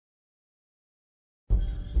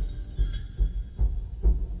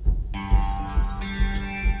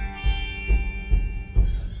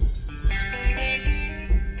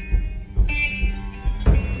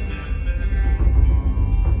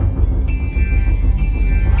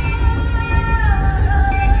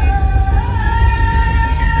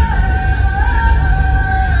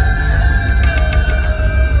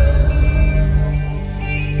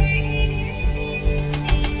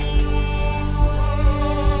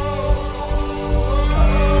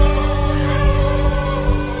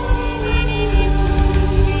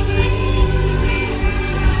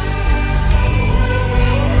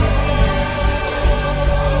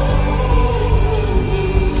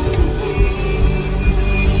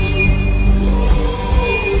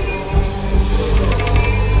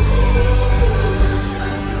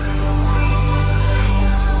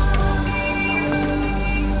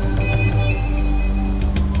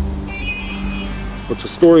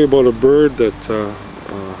story about a bird that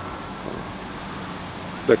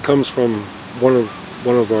that comes from one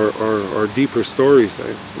of our deeper stories,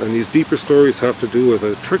 and these deeper stories have to do with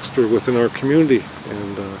a trickster within our community,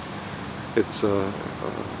 and it's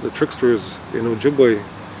the trickster is in Ojibwe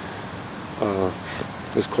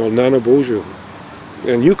is called Nanaboju,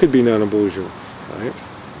 and you could be Nanaboju, right?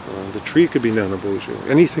 The tree could be Nanaboju.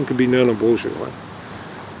 Anything could be Nanaboju. Right?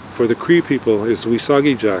 For the Cree people, is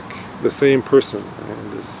Wisagi Jack, the same person,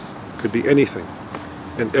 and this could be anything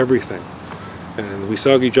and everything. And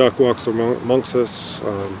Wisagi Jack walks amongst us,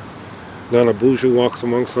 Nanaboju walks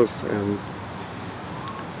amongst us, and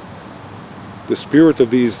the spirit of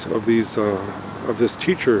this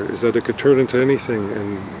teacher is that it could turn into anything.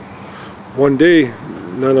 And one day,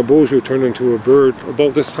 Nanaboju turned into a bird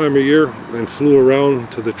about this time of year and flew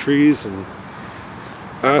around to the trees and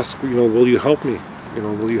asked, will you help me?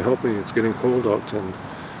 Will you help me? It's getting cold out. And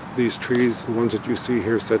these trees, the ones that you see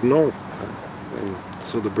here, said no. And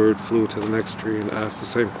so the bird flew to the next tree and asked the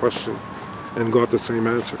same question and got the same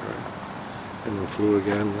answer. And then flew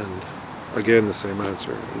again and again the same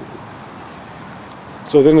answer.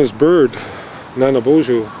 So then this bird,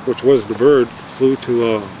 Nanaboju, which was the bird, flew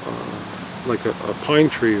to like a pine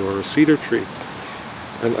tree or a cedar tree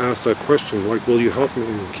and asked that question, like, will you help me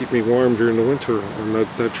and keep me warm during the winter? And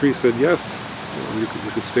that tree said yes. You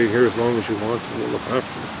could stay here as long as you want and we'll look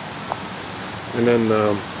after you. And then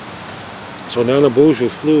so Nanaboju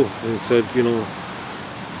flew and said,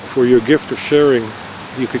 for your gift of sharing,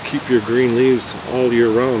 you could keep your green leaves all year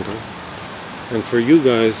round. Huh? And for you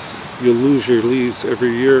guys, you'll lose your leaves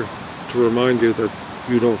every year to remind you that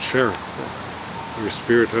you don't share. Your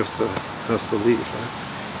spirit has to leave. Right?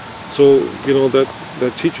 So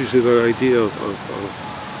that teaches you the idea of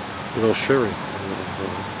sharing, and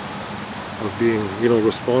of being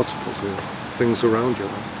responsible to things around you.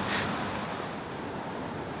 Right?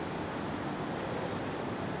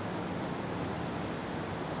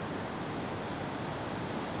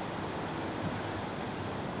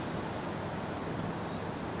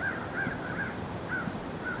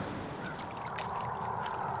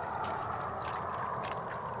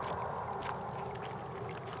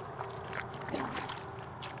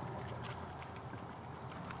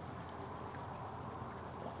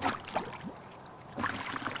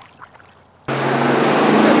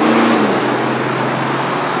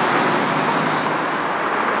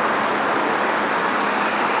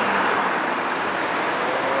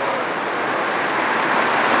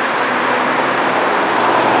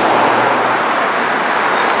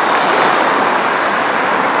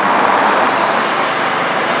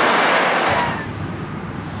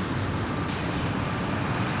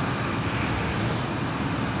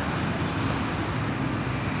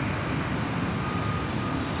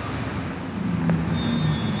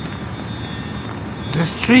 The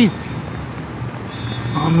streets.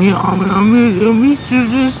 I'm used to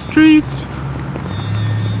the streets.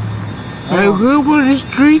 I grew up on the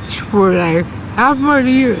streets for like half my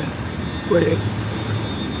year.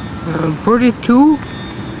 I'm 42.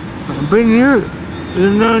 I've been here.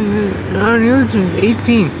 Been here since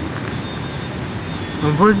 18.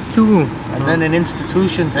 I'm 42. And then in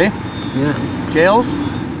institutions, eh? Yeah. Jails?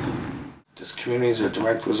 This community is a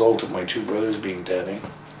direct result of my two brothers being dead, eh?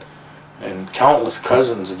 And countless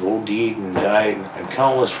cousins have OD'd and died, and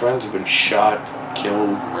countless friends have been shot,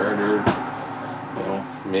 killed, murdered,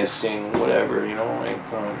 missing, whatever,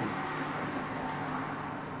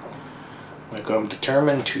 like I'm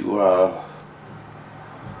determined to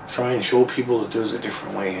try and show people that there's a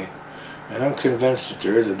different way, and I'm convinced that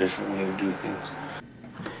there is a different way to do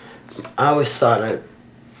things. I always thought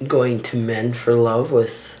going to men for love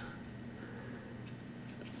was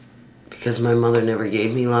because my mother never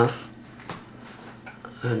gave me love.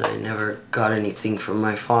 And I never got anything from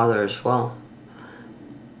my father as well.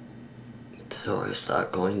 So I always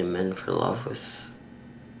thought going to men for love was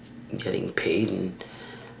getting paid and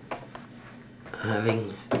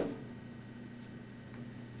having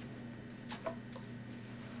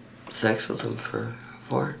sex with them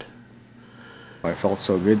for it. I felt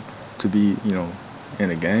so good to be,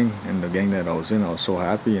 in a gang, and the gang that I was in, I was so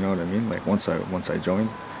happy, you know what I mean? Like once I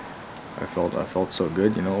joined, I felt so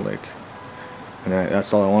good, and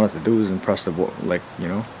that's all I wanted to do is impress the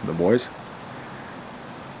boys.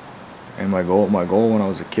 And my goal when I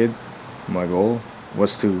was a kid, my goal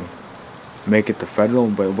was to make it to federal.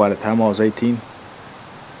 But by the time I was 18,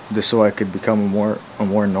 just so I could become a more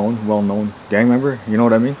well-known gang member. You know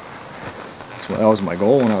what I mean? That was my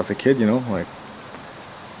goal when I was a kid. I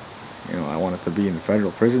wanted to be in the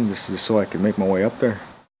federal prison just so I could make my way up there.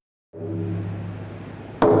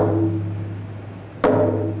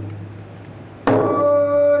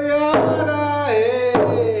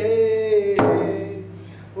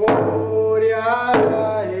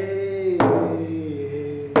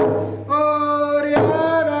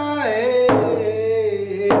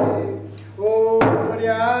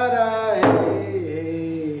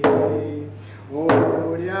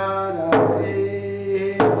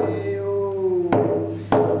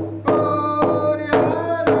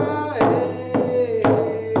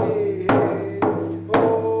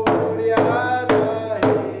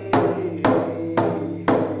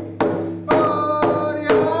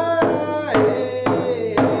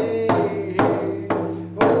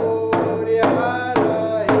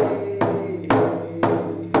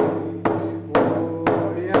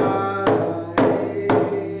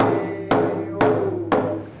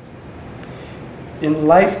 In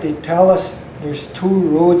life, they tell us there's two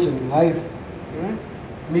roads in life.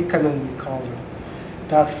 Mikanan, we call it.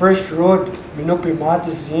 That first road, Minupimat,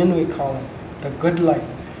 is the inn, we call it, the good life.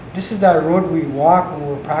 This is that road we walk when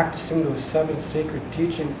we're practicing those 7 sacred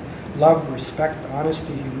teachings: love, respect,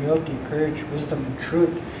 honesty, humility, courage, wisdom, and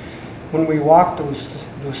truth. When we walk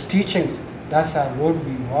those teachings, that's that road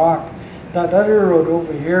we walk. That other road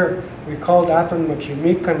over here, we call that one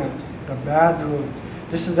Machimikana, the bad road.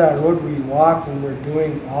 This is that road we walk when we're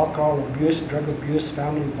doing alcohol abuse, drug abuse,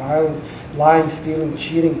 family violence, lying, stealing,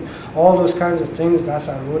 cheating, all those kinds of things. That's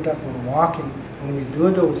that road that we're walking. When we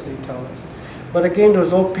do those, they tell us. But again,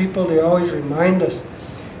 those old people, they always remind us,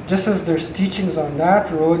 just as there's teachings on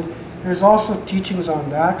that road, there's also teachings on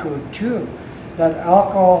that road too. That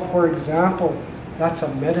alcohol, for example, that's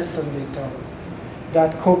a medicine, they tell us.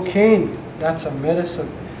 That cocaine, that's a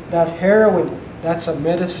medicine. That heroin, that's a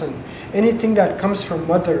medicine. Anything that comes from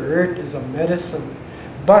Mother Earth is a medicine.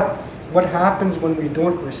 But what happens when we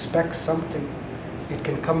don't respect something? It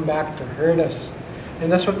can come back to hurt us.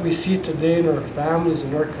 And that's what we see today in our families,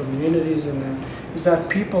 in our communities, and that, is that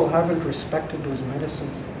people haven't respected those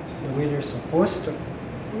medicines the way they're supposed to.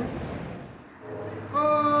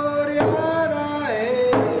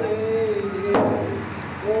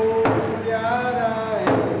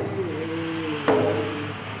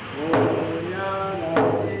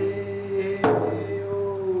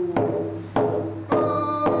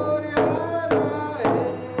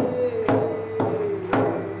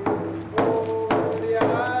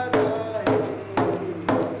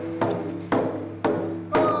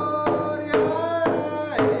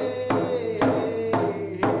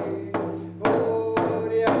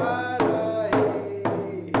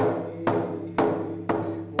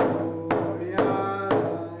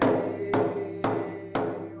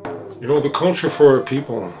 You know, the culture for our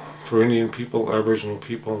people, for Indian people, Aboriginal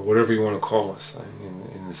people, whatever you want to call us,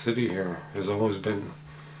 in the city here, has always been,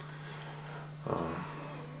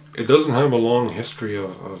 it doesn't have a long history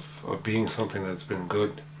of being something that's been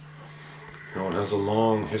good. You know, it has a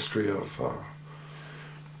long history of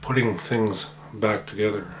putting things back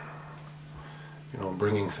together, you know,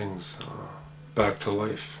 bringing things back to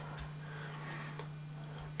life.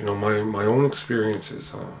 You know, my own experience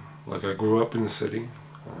is, like, I grew up in the city.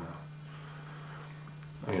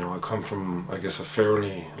 You know, I come from, I guess, a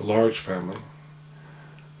fairly large family.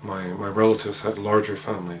 My relatives had larger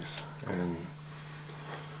families, and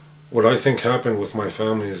what I think happened with my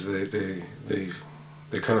family is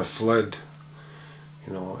they kind of fled,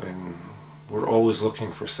 you know, and were always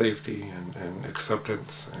looking for safety and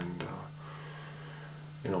acceptance, and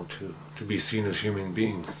you know, to be seen as human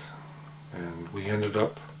beings. And we ended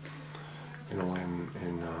up, you know,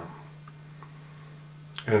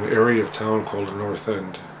 in an area of town called the North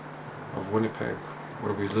End of Winnipeg,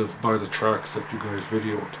 where we lived by the tracks that you guys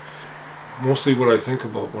videoed. Mostly what I think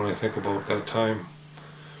about when I think about that time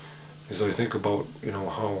is I think about, you know,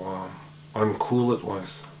 how uncool it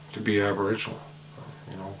was to be Aboriginal.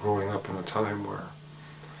 You know, growing up in a time where,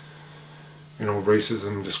 you know,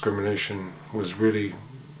 racism, discrimination was really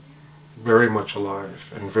very much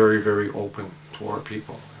alive and very, very open to our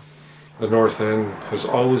people. The North End has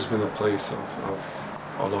always been a place of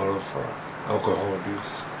a lot of alcohol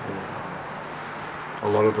abuse, a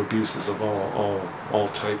lot of abuses of all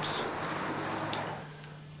types.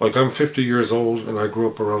 Like, I'm 50 years old, and I grew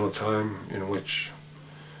up around a time in which,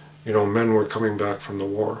 you know, men were coming back from the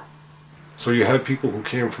war. So you had people who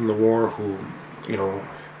came from the war who, you know,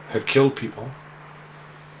 had killed people,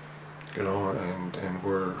 you know, and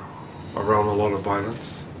were around a lot of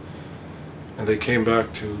violence, and they came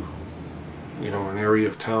back to, you know, an area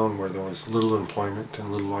of town where there was little employment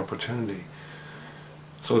and little opportunity.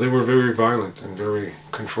 So they were very violent and very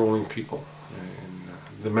controlling people,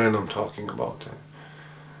 and the men I'm talking about.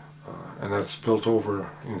 And that spilled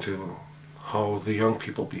over into how the young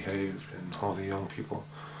people behaved and how the young people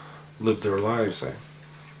lived their lives.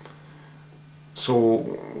 So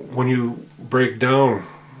when you break down,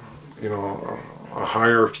 you know, a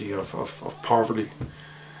hierarchy of poverty,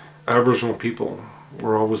 Aboriginal people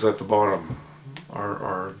were always at the bottom.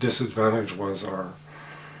 Our disadvantage was our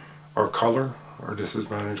color, our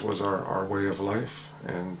disadvantage was our way of life,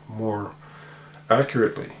 and more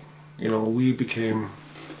accurately, you know, we became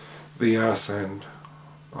the ass end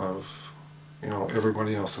of, you know,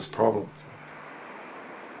 everybody else's problem.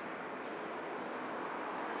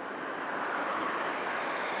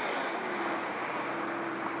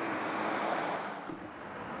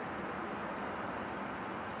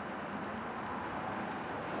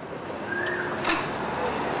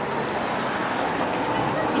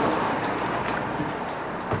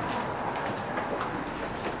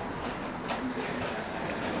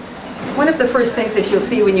 of the first things that you'll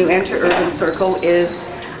see when you enter Urban Circle is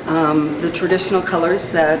the traditional colors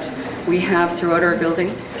that we have throughout our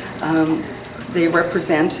building. They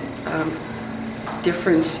represent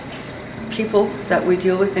different people that we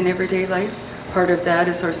deal with in everyday life. Part of that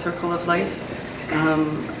is our circle of life.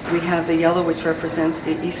 We have the yellow, which represents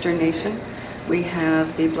the Eastern Nation. We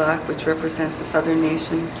have the black, which represents the Southern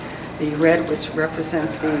Nation. The red, which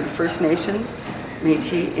represents the First Nations,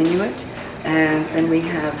 Métis, Inuit. And then we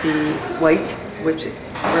have the white, which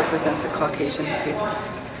represents the Caucasian people.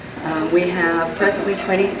 We have presently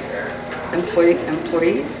 20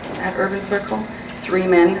 employees at Urban Circle, 3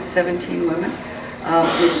 men, 17 women,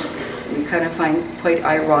 which we kind of find quite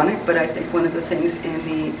ironic, but I think one of the things in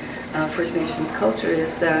the First Nations culture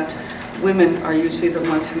is that women are usually the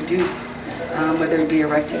ones who do, whether it be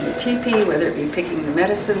erecting the teepee, whether it be picking the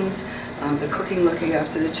medicines, the cooking, looking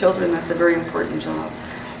after the children. That's a very important job.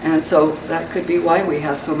 And so that could be why we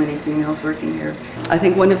have so many females working here. I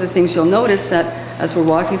think one of the things you'll notice that as we're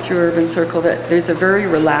walking through Urban Circle, that there's a very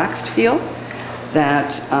relaxed feel,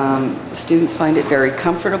 that students find it very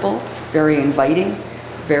comfortable, very inviting,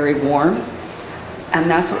 very warm. And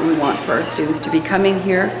that's what we want for our students to be coming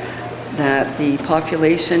here, that the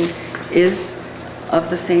population is of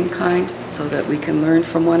the same kind so that we can learn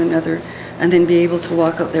from one another and then be able to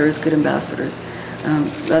walk out there as good ambassadors.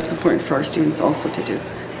 That's important for our students also to do,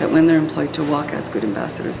 that when they're employed to walk as good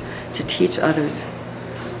ambassadors, to teach others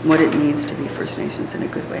what it means to be First Nations in a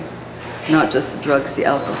good way. Not just the drugs, the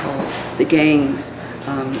alcohol, the gangs,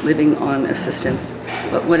 living on assistance,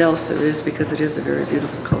 but what else there is, because it is a very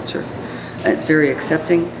beautiful culture. It's very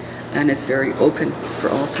accepting and it's very open for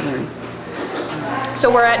all to learn.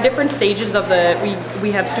 So we're at different stages of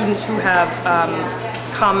we have students who have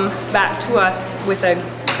come back to us with a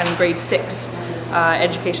kind of grade 6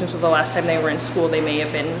 education, so the last time they were in school they may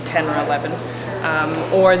have been 10 or 11.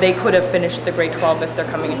 Or they could have finished the grade 12 if they're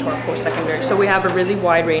coming into our post-secondary. So we have a really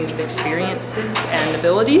wide range of experiences and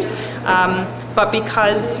abilities, but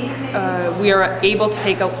because we are able to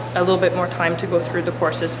take a little bit more time to go through the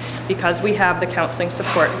courses, because we have the counseling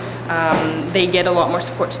support, they get a lot more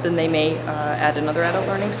supports than they may at another adult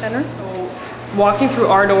learning center. Walking through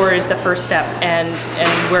our door is the first step, and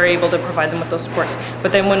we're able to provide them with those supports.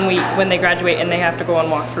 But then when they graduate and they have to go and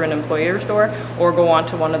walk through an employer's door or go on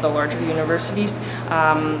to one of the larger universities,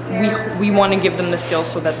 we want to give them the skills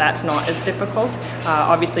so that that's not as difficult.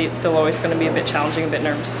 Obviously it's still always going to be a bit challenging, a bit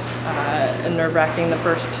and nerve-wracking the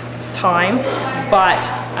first time, but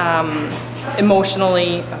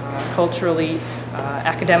emotionally, culturally,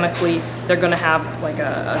 academically, they're going to have like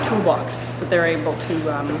a toolbox that they're able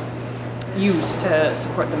to use to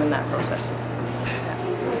support them in that process.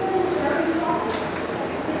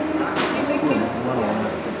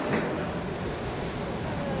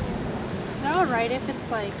 They're alright if it's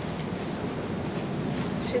like...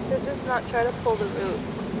 She said just not try to pull the roots.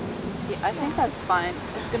 Yeah, I think that's fine.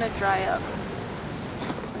 It's gonna dry up.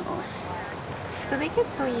 Oh. So they can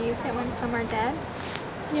still use it when some are dead?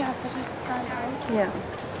 Yeah, because it dries out. Yeah.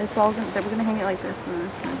 It's all gonna, we're gonna hang it like this and then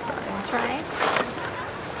it's gonna dry. Dry?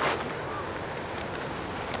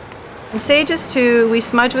 And sage is we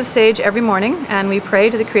smudge with sage every morning and we pray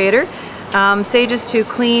to the Creator. Sage is to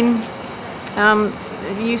clean,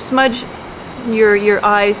 you smudge your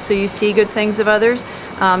eyes so you see good things of others,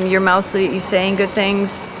 your mouth so that you're saying good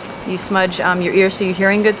things, you smudge your ears so you're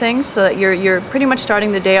hearing good things, so that you're pretty much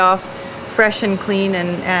starting the day off fresh and clean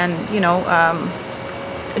and you know,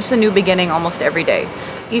 just a new beginning almost every day.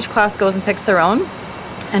 Each class goes and picks their own,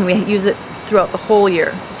 and we use it throughout the whole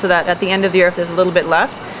year, so that at the end of the year, if there's a little bit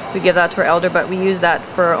left, we give that to our elder, but we use that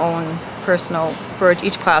for our own personal, for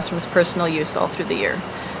each classroom's personal use all through the year.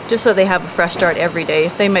 Just so they have a fresh start every day.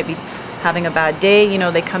 If they might be having a bad day, you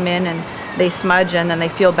know, they come in and they smudge and then they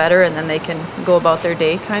feel better and then they can go about their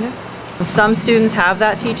day, kind of. Some students have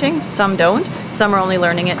that teaching, some don't. Some are only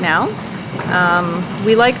learning it now.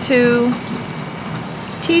 We like to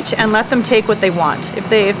teach and let them take what they want. If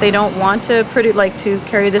they don't want to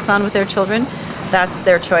carry this on with their children, that's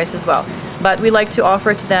their choice as well. But we like to offer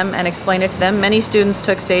it to them and explain it to them. Many students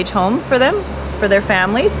took Sage home for them, for their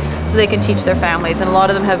families, so they can teach their families. And a lot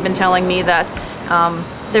of them have been telling me that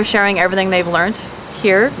they're sharing everything they've learned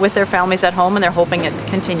here with their families at home, and they're hoping it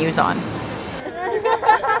continues on.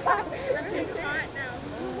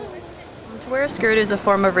 To wear a skirt is a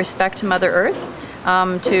form of respect to Mother Earth,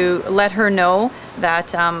 to let her know that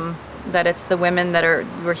that it's the women that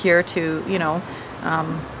we're here to, you know,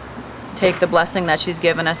 take the blessing that she's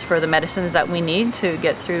given us for the medicines that we need to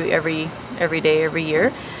get through every day, every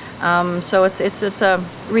year. So it's a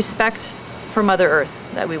respect for Mother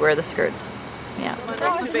Earth that we wear the skirts. Yeah.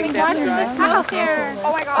 There's two big steps out there.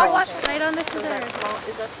 Oh my gosh. Right on the scissors.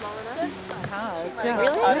 Is that small enough?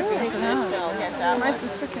 Really? Yeah. My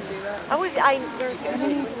sister can do that. I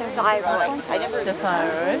never The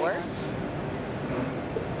thyroid.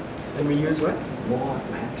 And we use what? Mohawk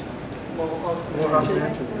matches.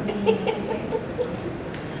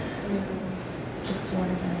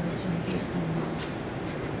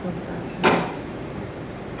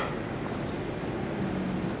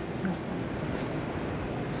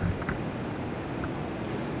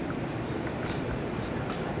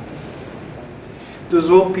 Those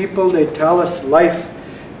old people, they tell us life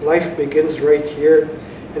begins right here.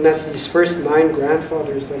 And that's these first 9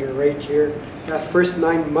 grandfathers that are right here. That first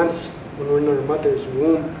 9 months when we're in our mother's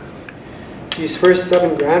womb. These first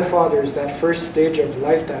 7 grandfathers, that first stage of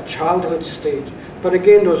life, that childhood stage. But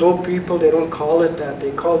again, those old people, they don't call it that.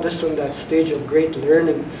 They call this one that stage of great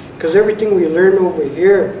learning. Because everything we learn over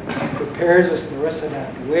here prepares us the rest of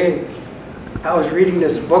that way. I was reading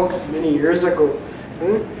this book many years ago.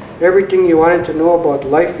 Everything you wanted to know about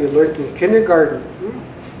life you learned in kindergarten.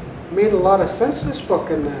 Made a lot of sense, this book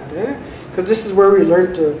and that. Because this is where we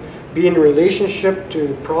learn to be in relationship,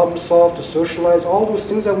 to problem solve, to socialize. All those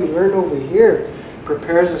things that we learn over here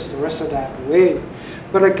prepares us the rest of that way.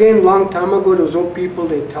 But again, long time ago, those old people,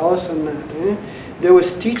 they tell us on that. There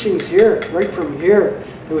was teachings here, right from here.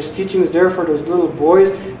 There was teachings there for those little boys.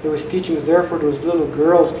 There was teachings there for those little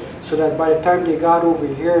girls. So that by the time they got over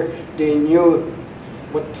here, they knew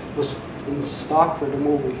what was in stock for them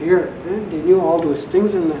over here. They knew all those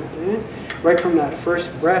things in that. Right from that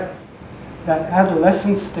first breath. That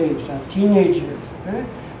adolescent stage, that teenage years.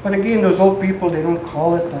 But again, those old people, they don't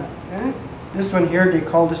call it that. This one here, they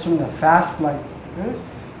call this one the fast life.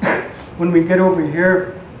 When we get over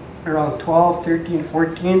here, around 12, 13,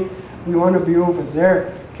 14, we want to be over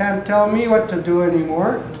there. Can't tell me what to do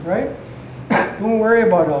anymore, right? Don't worry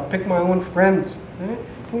about it, I'll pick my own friends.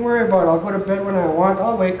 Don't worry about it, I'll go to bed when I want,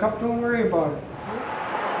 I'll wake up, don't worry about it.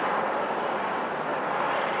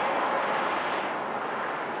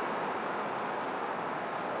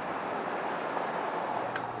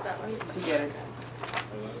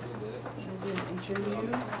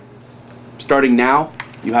 Starting now,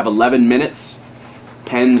 you have 11 minutes.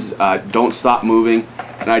 Pens don't stop moving.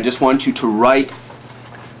 And I just want you to write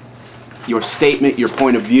your statement, your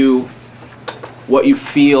point of view, what you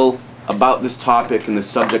feel about this topic and the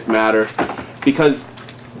subject matter. Because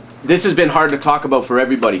this has been hard to talk about for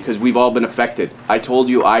everybody because we've all been affected. I told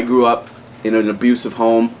you I grew up in an abusive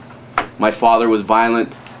home. My father was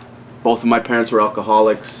violent. Both of my parents were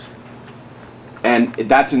alcoholics. And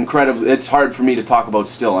that's incredible. It's hard for me to talk about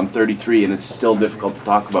still. I'm 33 and it's still difficult to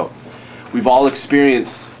talk about. We've all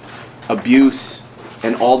experienced abuse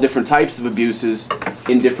and all different types of abuses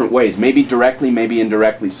in different ways. Maybe directly, maybe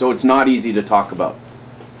indirectly. So it's not easy to talk about.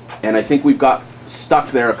 And I think we've got stuck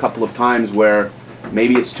there a couple of times where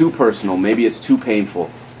maybe it's too personal, maybe it's too painful,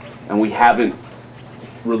 and we haven't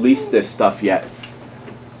released this stuff yet.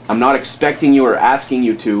 I'm not expecting you or asking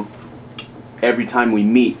you to, every time we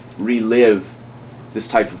meet, relive this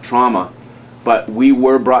type of trauma, but we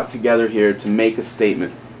were brought together here to make a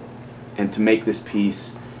statement and to make this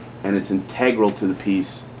piece, and it's integral to the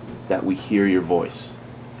piece that we hear your voice.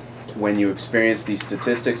 When you experience these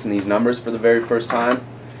statistics and these numbers for the very first time,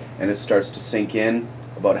 and it starts to sink in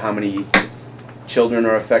about how many children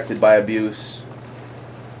are affected by abuse,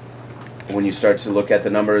 when you start to look at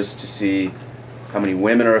the numbers to see how many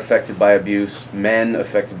women are affected by abuse, men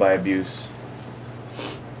affected by abuse,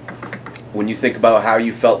 when you think about how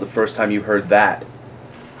you felt the first time you heard that.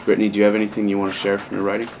 Brittany, do you have anything you want to share from your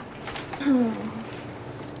writing?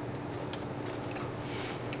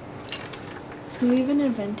 Who even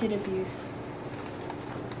invented abuse?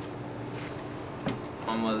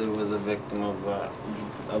 My mother was a victim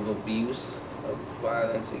of abuse, of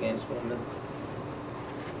violence against women.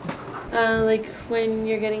 Like when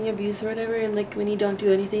you're getting abused or whatever, and like when you don't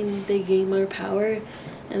do anything, they gain more power,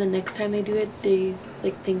 and the next time they do it, they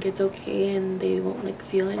like think it's okay, and they won't like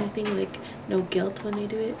feel anything, like no guilt when they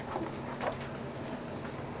do it.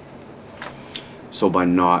 So by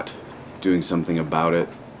not doing something about it,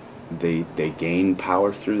 they gain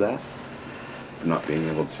power through that? Not being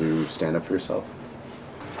able to stand up for yourself?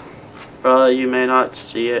 You may not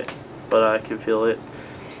see it, but I can feel it.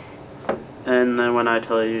 And then when I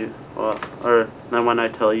tell you, all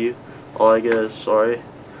I get is sorry.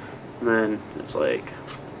 And then it's like,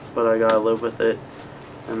 but I gotta live with it.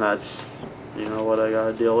 And that's, you know, what I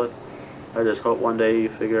gotta deal with. I just hope one day you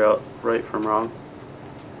figure out right from wrong.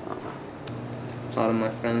 A lot of my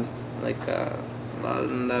friends, like a lot of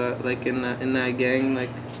them that like in that gang,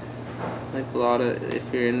 like a lot of,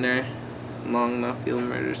 if you're in there, long enough, you'll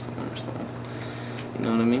murder someone or something. You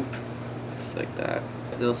know what I mean? It's like that.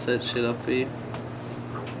 They'll set shit up for you.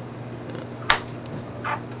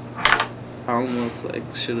 Yeah. I almost like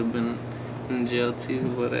should have been in jail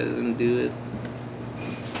too, but I didn't do it.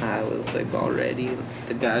 I was like all ready.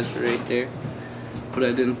 The guys were right there, but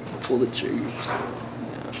I didn't pull the trigger. So,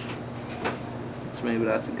 yeah. So maybe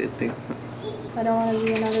that's a good thing. I don't want to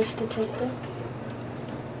be another statistic.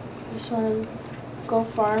 I just want to go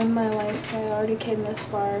far in my life. I already came this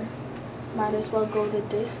far. Might as well go the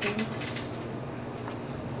distance.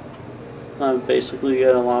 I basically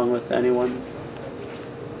get along with anyone.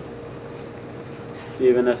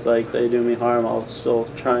 Even if like they do me harm, I'll still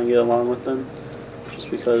try and get along with them. Just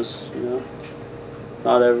because, you know,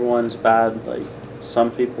 not everyone's bad. Like, some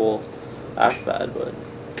people act bad, but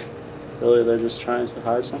really they're just trying to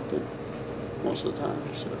hide something most of the time,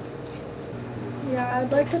 so. Yeah,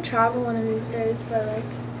 I'd like to travel one of these days, but like,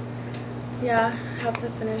 yeah, have to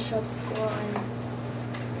finish up school and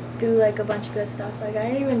do like a bunch of good stuff. Like, I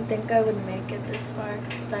didn't even think I would make it this far.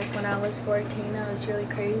 Cause like when I was 14, I was really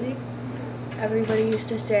crazy. Everybody used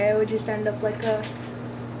to say I would just end up like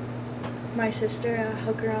my sister, a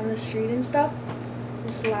hooker on the street and stuff.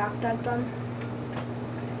 Just laughed at them.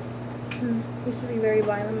 Used to be very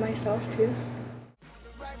violent myself too.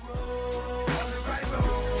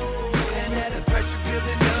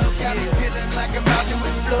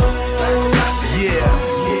 Yeah,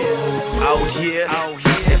 out here,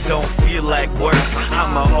 it don't feel like work.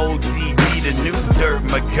 I'm a ODB, the new dirt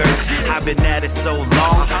McGirt. I've been at it so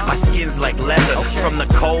long, my skin's like leather. From the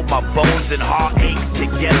cold, my bones and heart aches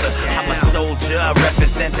together. I'm a soldier, I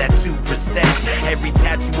represent that 2%. Every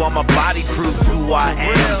tattoo on my body proves who I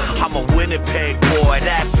am. I'm a Winnipeg boy,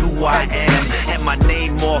 that's who I am. And my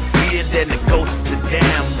name more feared than the ghosts of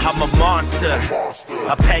damn. I'm a monster,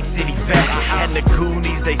 a Pack City vet. And the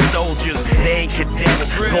Goonies, they soldiers, they ain't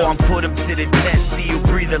cadets. Go on, put them to the test, see you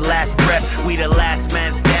breathe the last breath. We the last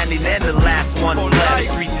man standing and the last one's left.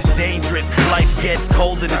 The streets is dangerous, life gets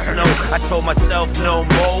colder than snow. I told myself no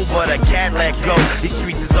more, but I can't let go. These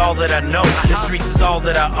streets is all that I know, the streets is all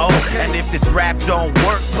that I owe. And if this rap don't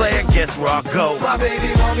work, player, guess where I go. My baby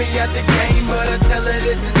want me at the game, but I tell her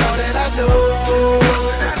this is all that I know.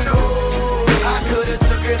 I could've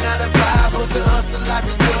took her 9 to 5, but the hustle life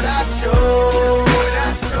is what I chose.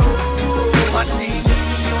 My team need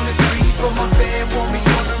me on the streets, but my fam want me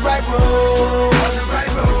on the right road.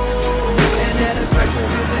 And that the pressure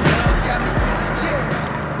building up got me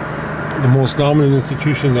feeling. The most dominant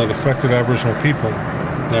institution that affected Aboriginal people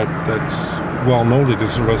that's well noted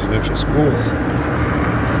is the residential schools.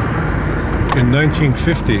 In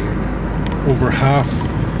 1950, over half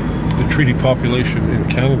the treaty population in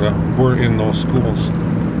Canada were in those schools.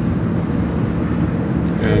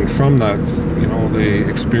 And from that, you know, they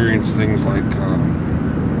experienced things like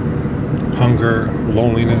hunger,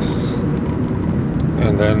 loneliness,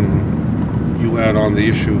 and then you add on the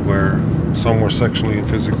issue where some were sexually and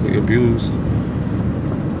physically abused.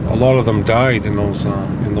 A lot of them died in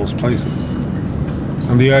those places.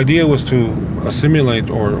 And the idea was to assimilate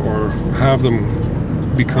or have them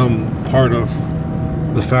become part of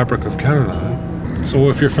the fabric of Canada. So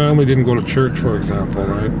if your family didn't go to church, for example,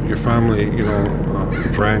 right, your family, you know,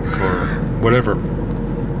 drank or whatever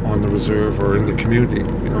on the reserve or in the community,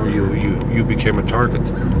 you know, you became a target.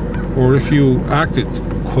 Or if you acted,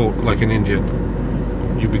 quote, like an Indian,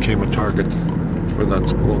 you became a target for that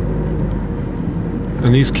school.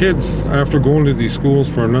 And these kids, after going to these schools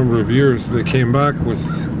for a number of years, they came back with,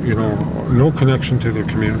 you know, no connection to their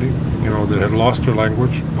community. You know, they had lost their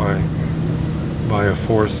language by a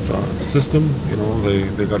forced system. You know,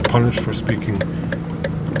 they got punished for speaking,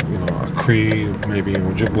 you know, a Cree, maybe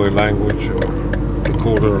Ojibwe language or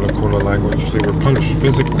Dakota or Lakota language. They were punished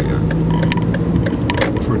physically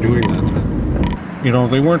for doing that. You know,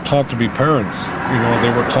 they weren't taught to be parents. You know,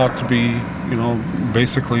 they were taught to be, you know,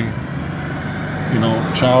 basically, you know,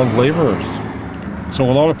 child laborers. So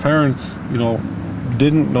a lot of parents, you know,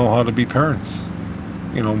 didn't know how to be parents,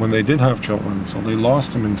 you know, when they did have children. So they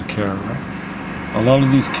lost them into care. Right? A lot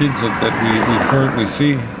of these kids that we currently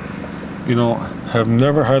see, you know, have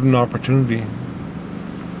never had an opportunity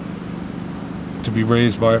to be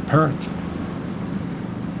raised by a parent.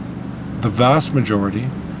 The vast majority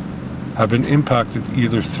have been impacted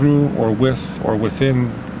either through or with or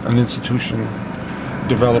within an institution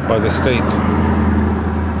developed by the state.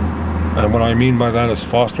 And what I mean by that is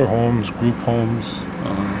foster homes, group homes,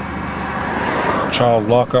 child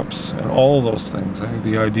lockups, and all of those things.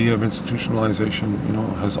 The idea of institutionalization, you know,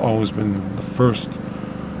 has always been the first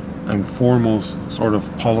and foremost sort of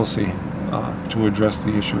policy to address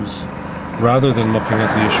the issues rather than looking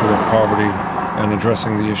at the issue of poverty and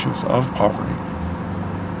addressing the issues of poverty.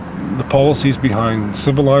 The policies behind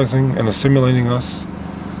civilizing and assimilating us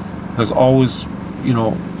has always, you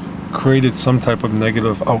know, created some type of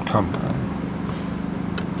negative outcome.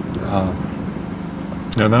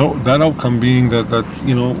 And that outcome being that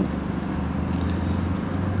you know,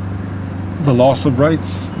 the loss of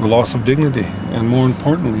rights, the loss of dignity, and more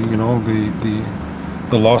importantly, you know,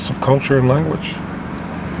 the loss of culture and language.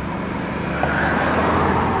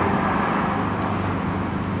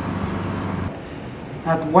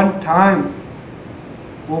 At one time,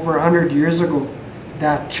 over 100 years ago,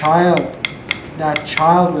 that child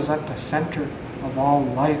was at the center of all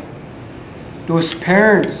life. Those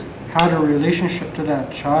parents had a relationship to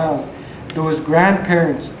that child. Those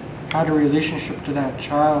grandparents had a relationship to that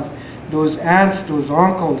child. Those aunts, those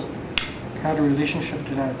uncles had a relationship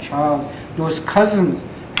to that child. Those cousins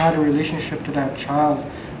had a relationship to that child.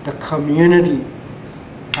 The community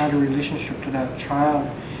had a relationship to that child.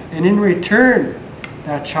 And in return,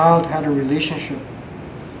 that child had a relationship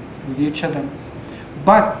with each of them.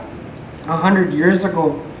 But 100 years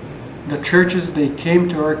ago, the churches, they came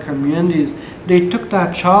to our communities. They took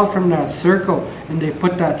that child from that circle and they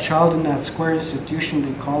put that child in that square institution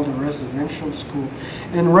they called a residential school.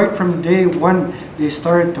 And right from day one, they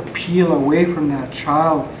started to peel away from that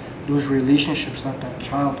child those relationships that that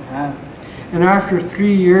child had. And after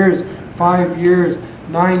 3 years, 5 years,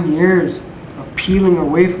 9 years of peeling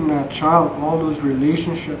away from that child, all those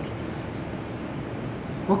relationships,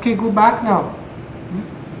 okay, go back now.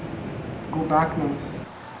 Go back now.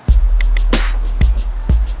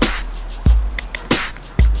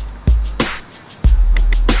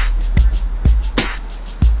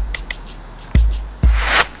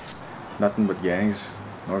 Nothing but gangs,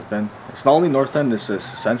 North End. It's not only North End, it's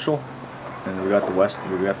Central, and we got the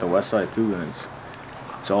west side too, and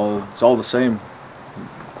it's all the same.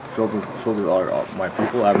 Filled with my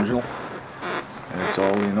people, Aboriginal, and it's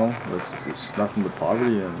all, you know, it's nothing but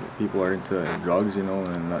poverty, and people are into drugs, you know,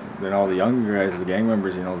 and then all the younger guys, the gang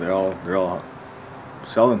members, you know, they're all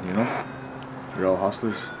selling, you know, they're all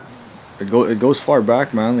hustlers. It goes far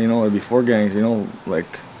back, man, you know, before gangs, you know,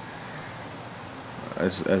 like.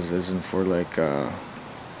 As in for like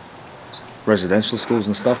residential schools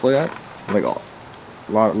and stuff like that, like a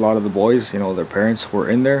lot of the boys, you know, their parents were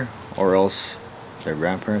in there, or else their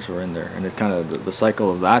grandparents were in there, and it kind of the cycle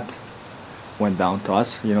of that went down to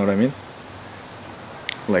us. You know what I mean?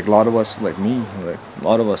 Like a lot of us, like me, like a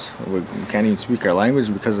lot of us, we can't even speak our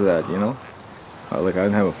language because of that. You know, like I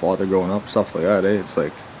didn't have a father growing up, stuff like that. It's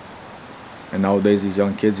like. And nowadays, these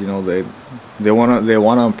young kids, you know, they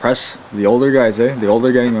wanna impress the older guys, the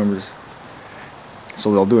older gang members.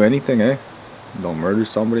 So they'll do anything, They'll murder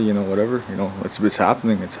somebody, you know, whatever, you know. It's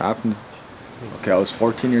happening. It's happened. Okay, I was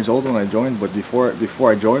 14 years old when I joined, but before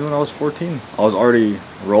I joined when I was 14, I was already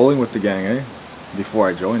rolling with the gang, Before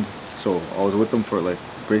I joined, so I was with them for like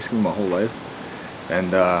basically my whole life.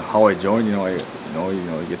 And how I joined, you know,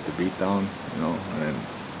 you get the beat down, you know, and then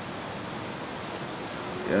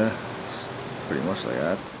yeah. Pretty much like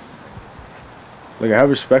that. Like I have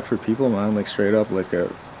respect for people, man. Like straight up, like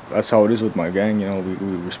that's how it is with my gang. You know,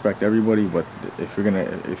 we respect everybody. But if you're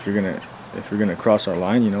gonna cross our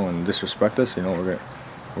line, you know, and disrespect us, you know,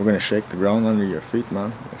 we're gonna shake the ground under your feet,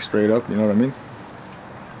 man. Like straight up, you know what I mean?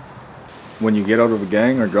 When you get out of a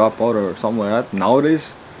gang or drop out or something like that,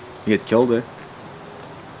 nowadays you get killed.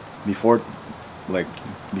 Before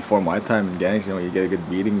my time in gangs, you know, you get a good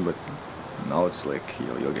beating, but now it's like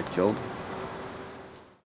you'll get killed.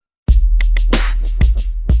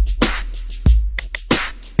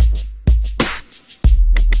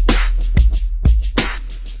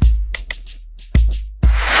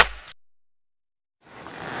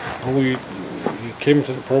 He came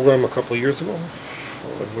to the program a couple of years ago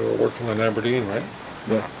when we were working on Aberdeen, right?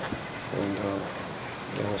 Yeah. And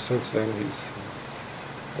you know, since then he's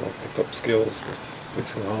picked up skills with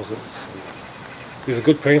fixing houses. He's a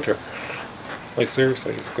good painter. Like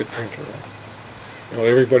seriously, he's a good painter. You know,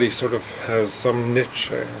 everybody sort of has some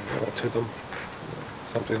niche, to them,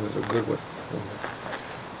 something that they're good with. And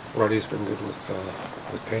Roddy's been good with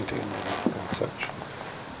painting and such.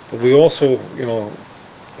 But we also,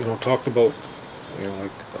 talked about,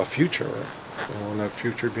 like a future, right? And that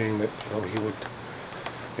future being that, he would,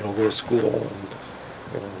 go to school and,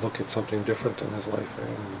 look at something different in his life.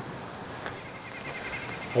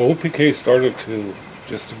 And OPK started to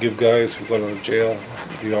give guys who got out of jail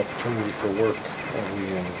the opportunity for work.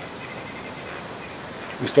 And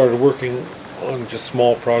we started working on just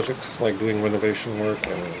small projects like doing renovation work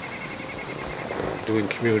and doing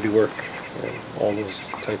community work and all those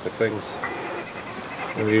type of things.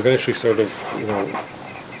 And we eventually sort of,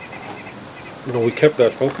 we kept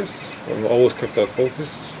that focus, and always kept that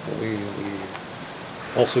focus. We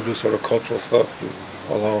also do sort of cultural stuff. We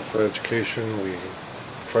allow for education. We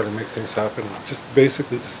try to make things happen, just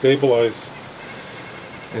basically to stabilize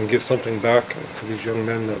and give something back to these young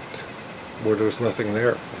men that where there's nothing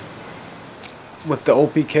there. With the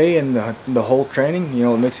OPK and the whole training,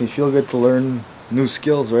 it makes me feel good to learn new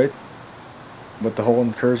skills, right? But the whole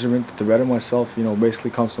encouragement to better myself, basically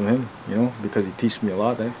comes from him, because he teaches me a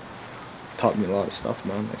lot, eh? Taught me a lot of stuff,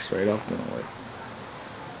 man, like straight up,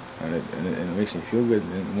 and it makes me feel good.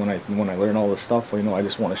 And when I learn all this stuff, I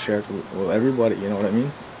just want to share it with everybody, you know what I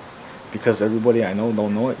mean? Because everybody I know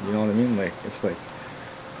don't know it, you know what I mean? It's like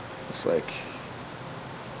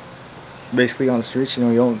basically on the streets, you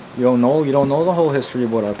don't know the whole history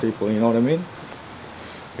about our people, you know what I mean?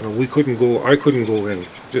 I couldn't go in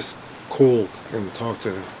just cold and talk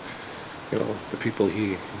to, the people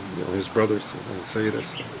his brothers, and say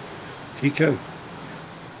this. He can.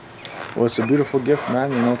 Well, it's a beautiful gift,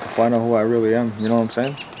 man, to find out who I really am, you know what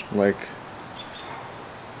I'm saying?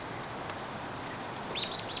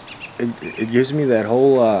 It gives me that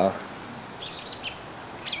whole, I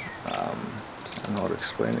don't know how to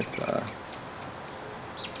explain it.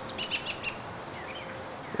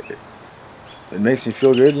 It makes me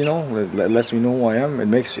feel good, it lets me know who I am. It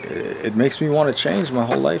makes me want to change my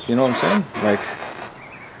whole life, you know what I'm saying?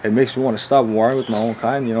 It makes me want to stop warring with my own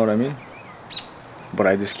kind, you know what I mean? But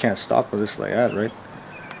I just can't stop with this like that, right?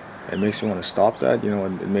 It makes me want to stop that,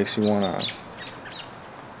 it makes me want to,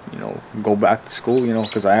 go back to school,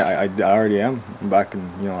 because I already am. I'm back in,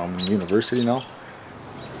 I'm in university now.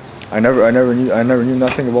 I never knew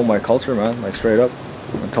nothing about my culture, man, straight up,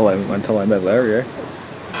 until I met Larry, eh?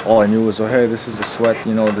 All I knew was, oh hey, this is a sweat,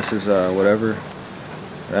 this is whatever.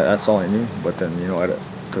 That's all I knew. But then,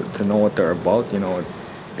 to know what they're about,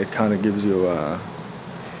 it kind of gives you,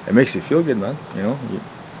 it makes you feel good, man.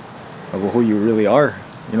 About who you really are.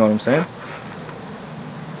 You know what I'm saying?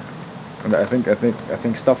 And I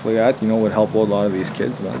think stuff like that, would help out a lot of these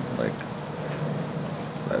kids, man.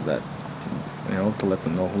 That, to let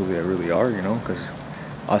them know who they really are. Because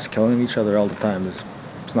us killing each other all the time it's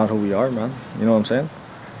not who we are, man. You know what I'm saying?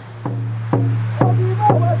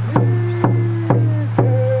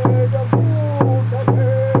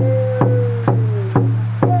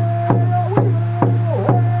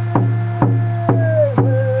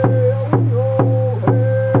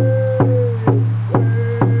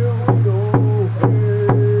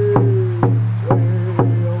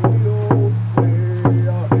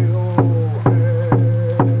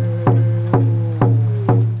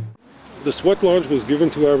 The Sweat Lodge was given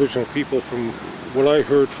to Aboriginal people from what I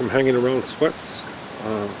heard from hanging around sweats,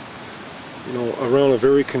 around a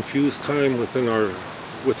very confused time within our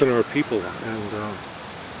people, and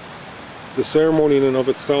the ceremony in and of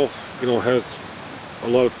itself, has a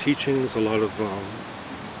lot of teachings, a lot of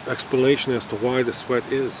explanation as to why the sweat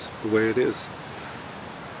is the way it is.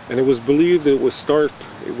 And it was believed it was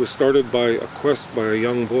started by a quest by a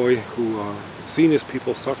young boy who seen his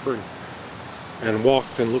people suffering, and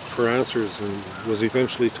walked and looked for answers, and was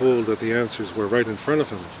eventually told that the answers were right in front of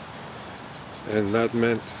him. And that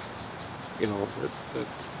meant, that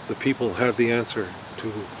the people had the answer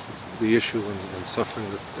to the issue and suffering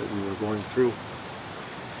that we were going through.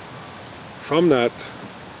 From that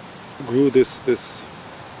grew this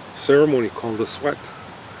ceremony called the sweat.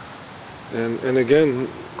 And again,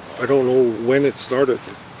 I don't know when it started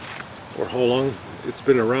or how long it's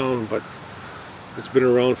been around, but it's been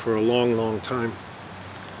around for a long, long time.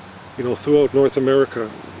 Throughout North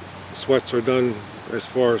America, sweats are done as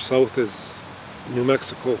far south as New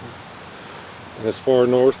Mexico and as far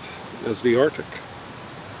north as the Arctic.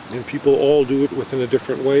 And people all do it within a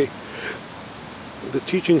different way. The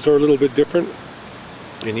teachings are a little bit different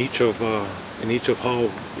in each of how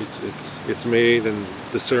it's made and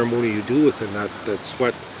the ceremony you do within that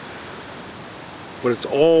sweat. But it's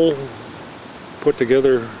all put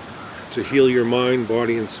together to heal your mind,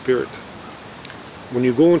 body, and spirit. When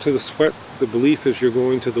you go into the sweat, the belief is you're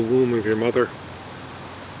going to the womb of your mother,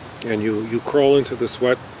 and you crawl into the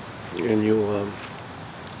sweat, and you,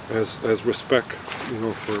 as respect,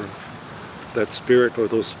 for that spirit or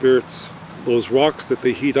those spirits, those rocks that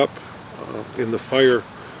they heat up in the fire,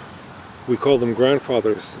 we call them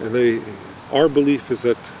grandfathers, and our belief is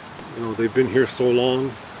that, they've been here so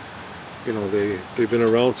long, they've been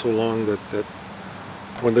around so long that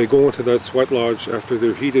when they go into that sweat lodge, after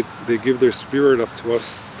they're heated, they give their spirit up to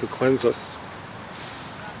us to cleanse us.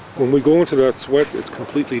 When we go into that sweat, it's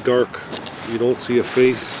completely dark. You don't see a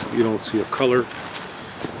face, you don't see a color,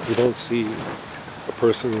 you don't see a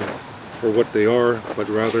person for what they are, but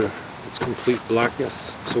rather it's complete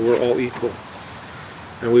blackness. So we're all equal.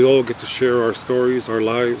 And we all get to share our stories, our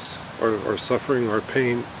lives, our suffering, our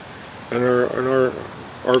pain, and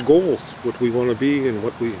our goals, what we want to be and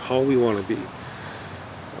how we want to be.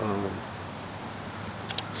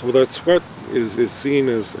 So that sweat is seen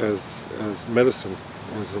as medicine,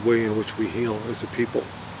 as the way in which we heal as a people.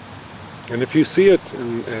 And if you see it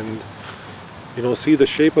and you know, see the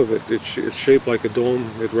shape of it, it's shaped like a dome.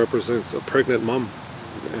 It represents a pregnant mom,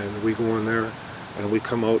 and we go in there and we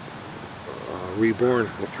come out reborn,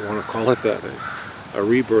 if you want to call it that, a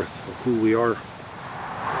rebirth of who we are.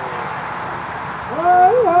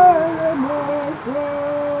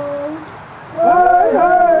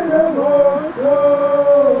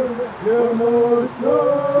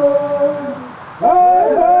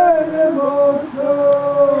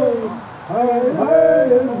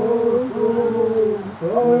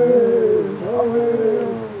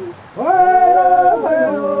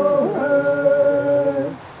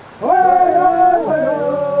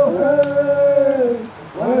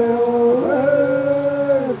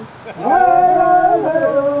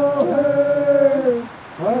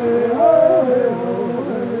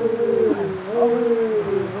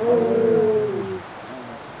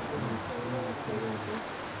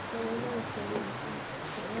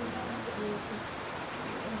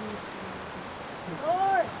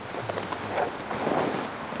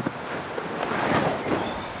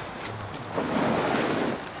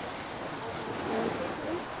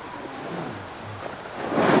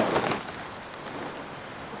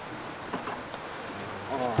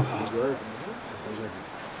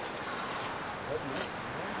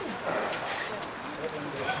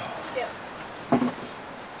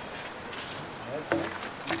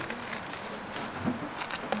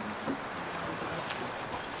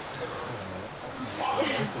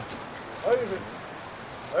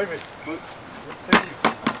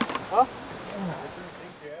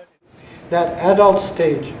 That adult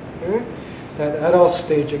stage, that adult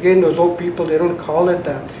stage, again, those old people, they don't call it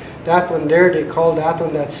that. That one there, they call that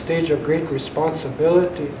one that stage of great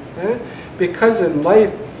responsibility. Because in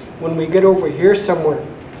life, when we get over here somewhere,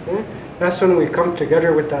 that's when we come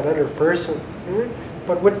together with that other person.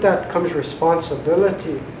 But with that comes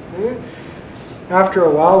responsibility. After a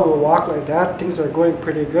while, we'll walk like that, things are going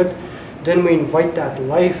pretty good. Then we invite that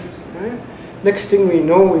life. Next thing we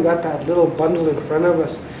know, we got that little bundle in front of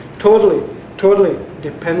us, totally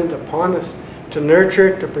dependent upon us to nurture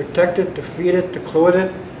it, to protect it, to feed it, to clothe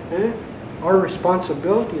it. Our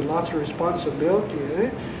responsibility, lots of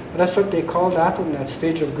responsibility. But that's what they call that one, that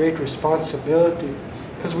stage of great responsibility.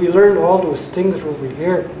 Because we learn all those things over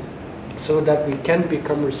here so that we can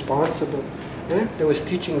become responsible. There was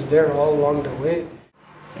teachings there all along the way.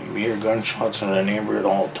 You hear gunshots in the neighborhood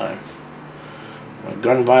all the time. Like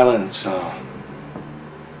gun violence,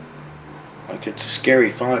 like it's a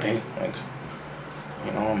scary thought, Like,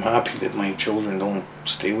 you know, I'm happy that my children don't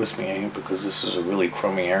stay with me, because this is a really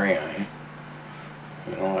crummy area,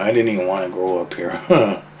 You know, I didn't even want to grow up here.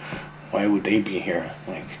 Why would they be here?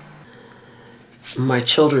 Like, my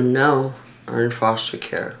children now are in foster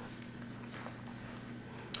care.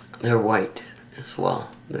 They're white as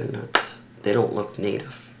well. They don't look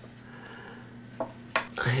native.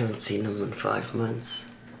 I haven't seen them in 5 months.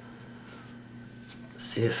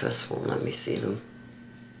 CFS won't let me see them.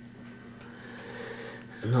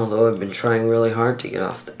 And although I've been trying really hard to get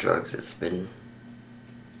off the drugs, it's been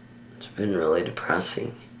really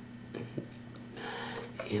depressing.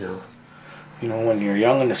 You know, when you're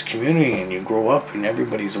young in this community and you grow up and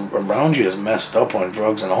everybody's around you is messed up on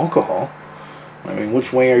drugs and alcohol, I mean,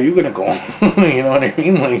 which way are you gonna go? You know what I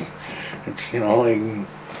mean? Like, it's, you know,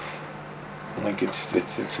 like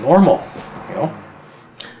it's normal, you know?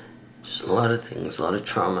 Just a lot of things, a lot of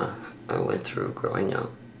trauma I went through growing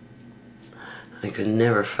up. I could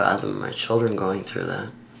never fathom my children going through that.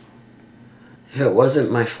 If it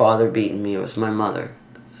wasn't my father beating me, it was my mother.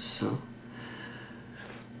 So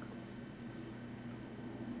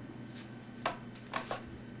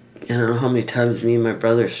I don't know how many times me and my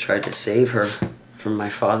brothers tried to save her from my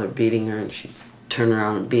father beating her, and she'd turn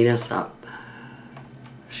around and beat us up.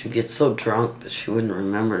 She'd get so drunk that she wouldn't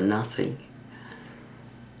remember nothing.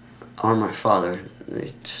 Or my father.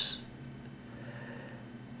 It's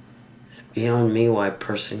beyond me why a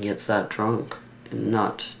person gets that drunk and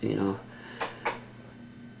not, you know,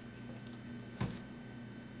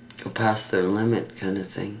 go past their limit kind of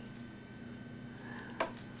thing.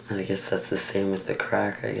 And I guess that's the same with the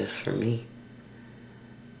crack, I guess, for me.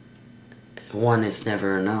 One is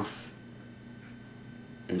never enough.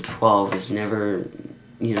 And 12 is never,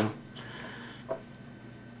 you know,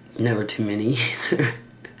 never too many either.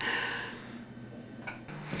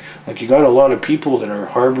 Like, you got a lot of people that are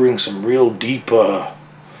harboring some real deep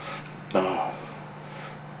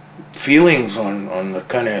feelings on the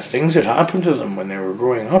kind of things that happened to them when they were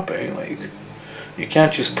growing up, eh? Like, you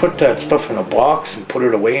can't just put that stuff in a box and put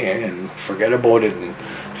it away, eh, and forget about it and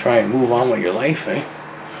try and move on with your life, eh?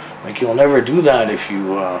 Like, you'll never do that if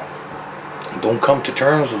you don't come to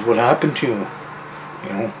terms with what happened to you, you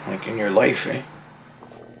know, like in your life, eh?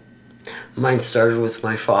 Mine started with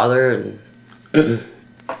my father, and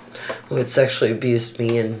who had sexually abused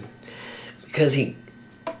me, and because he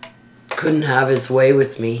couldn't have his way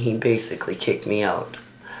with me, he basically kicked me out.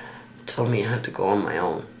 Told me I had to go on my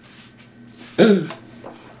own.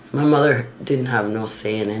 My mother didn't have no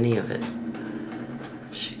say in any of it.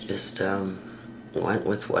 She just went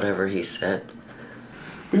with whatever he said.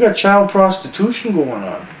 We got child prostitution going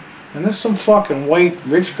on. And there's some fucking white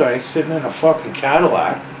rich guy sitting in a fucking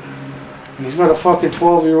Cadillac. And he's got a fucking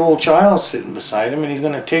 12-year-old child sitting beside him, and he's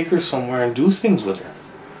gonna take her somewhere and do things with her.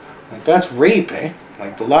 Like, that's rape, eh?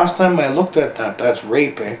 Like, the last time I looked at that, that's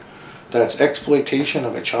rape, eh? That's exploitation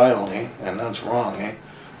of a child, eh? And that's wrong, eh?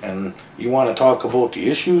 And you want to talk about the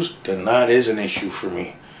issues, then that is an issue for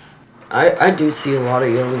me. I do see a lot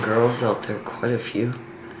of young girls out there, quite a few.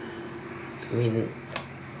 I mean,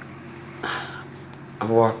 I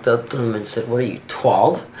walked up to them and said, "What are you,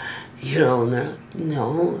 12? You know, and they're like,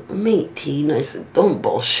 "No, I'm 18. I said, "Don't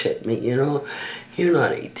bullshit me, you know, you're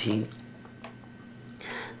not 18.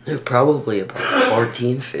 They're probably about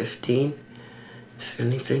 14, 15, if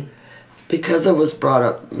anything. Because I was brought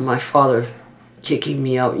up, my father kicking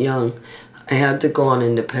me out young, I had to go on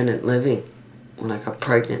independent living when I got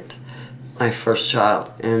pregnant, my first child.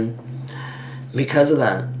 And because of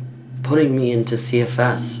that, putting me into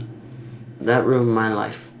CFS, that ruined my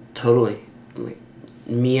life totally. Like,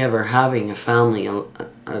 me ever having a family,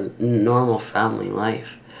 a normal family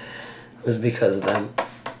life, was because of them.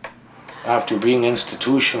 After being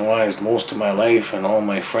institutionalized most of my life, and all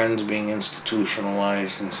my friends being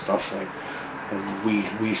institutionalized and stuff, like,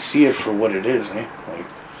 we see it for what it is, eh? Like,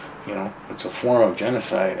 you know, it's a form of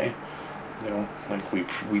genocide, eh? You know, like,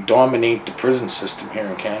 we dominate the prison system here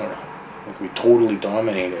in Canada. Like, we totally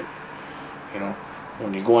dominate it. You know,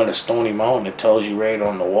 when you go into Stony Mountain, it tells you right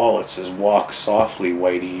on the wall, it says, "Walk softly,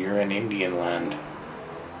 Whitey, you're in Indian land."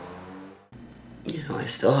 You know, I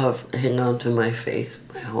still hang on to my faith,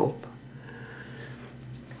 my hope.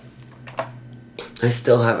 I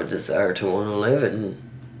still have a desire to want to live and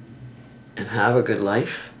have a good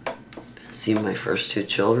life. And see my first 2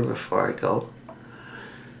 children before I go.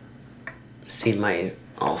 See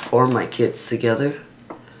all 4 of my kids together.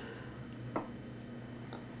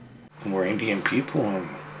 We're Indian people, and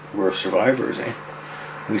we're survivors, eh?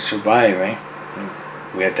 We survive, eh?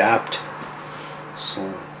 We adapt.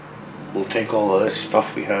 So we'll take all of this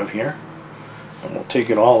stuff we have here, and we'll take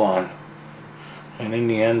it all on. And in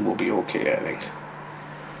the end, we'll be okay, I think.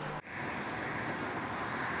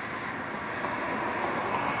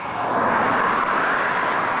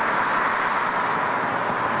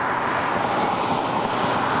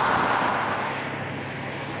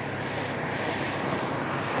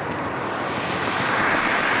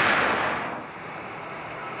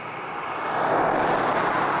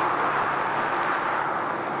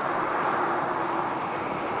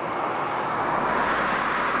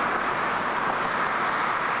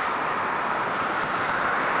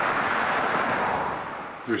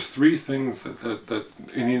 There's 3 things that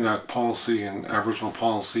Indian policy and Aboriginal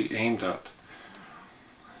policy aimed at.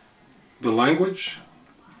 The language,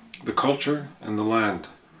 the culture, and the land.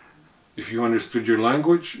 If you understood your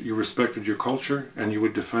language, you respected your culture, and you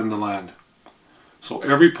would defend the land. So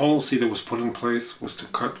every policy that was put in place was to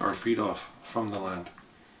cut our feet off from the land.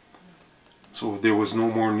 So there was no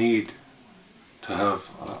more need to have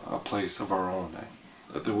a place of our own.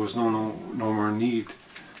 That there was no more need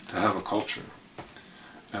to have a culture.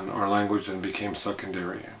 And our language then became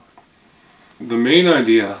secondary. The main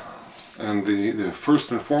idea, and the first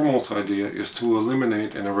and foremost idea, is to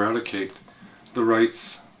eliminate and eradicate the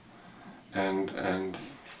rights and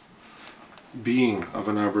being of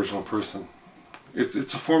an Aboriginal person.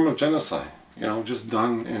 It's a form of genocide, you know, just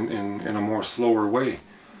done in a more slower way.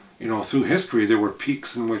 You know, through history there were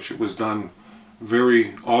peaks in which it was done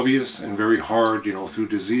very obvious and very hard, you know, through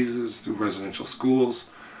diseases, through residential schools,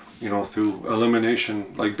 you know, through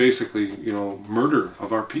elimination, like basically, you know, murder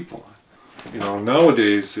of our people. You know,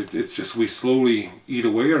 nowadays it's just we slowly eat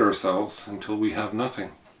away at ourselves until we have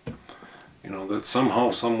nothing. You know, that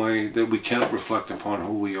somehow, some way, that we can't reflect upon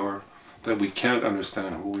who we are, that we can't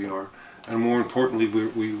understand who we are, and more importantly,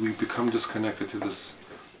 we become disconnected to this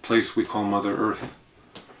place we call Mother Earth,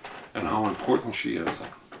 and how important she is.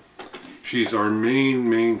 She's our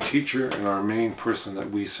main teacher and our main person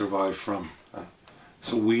that we survive from.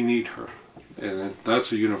 So we need her, and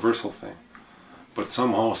that's a universal thing. But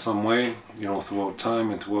somehow, some way, you know, throughout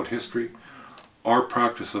time and throughout history, our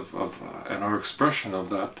practice of and our expression of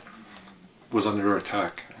that was under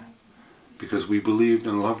attack, because we believed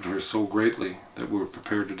and loved her so greatly that we were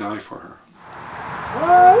prepared to die for her.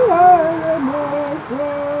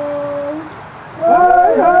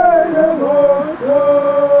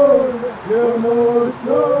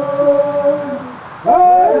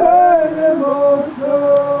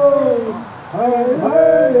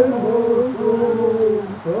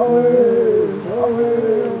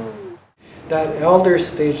 That elder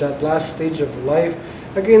stage, that last stage of life,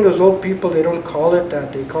 again, those old people, they don't call it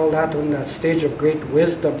that. They call that on that stage of great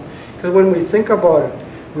wisdom. Because when we think about it,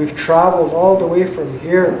 we've traveled all the way from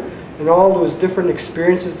here, and all those different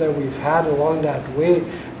experiences that we've had along that way.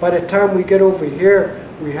 By the time we get over here,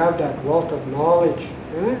 we have that wealth of knowledge.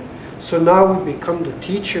 So now we become the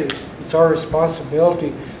teachers. It's our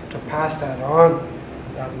responsibility to pass that on,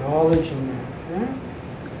 that knowledge and that.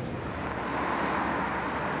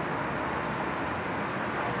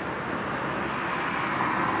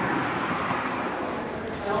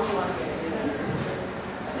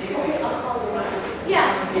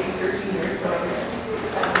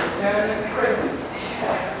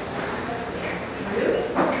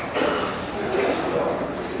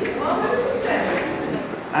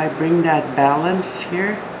 I bring that balance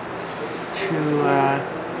here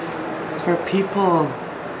for people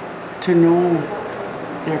to know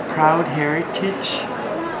their proud heritage,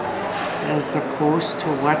 as opposed to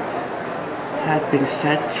what had been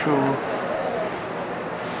said through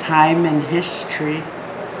time and history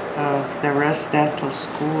of the residential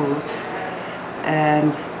schools,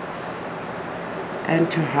 and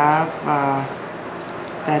to have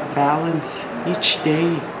that balance each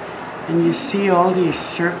day. And you see all these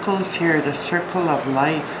circles here, the circle of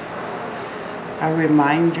life, a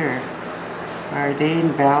reminder. Are they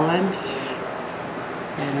in balance?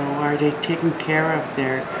 You know, are they taking care of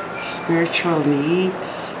their spiritual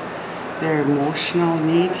needs, their emotional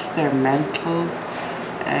needs, their mental,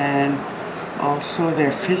 and also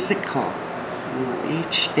their physical? You know,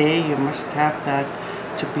 each day you must have that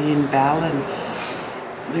to be in balance.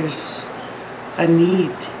 There's a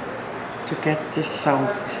need to get this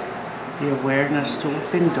out. The awareness to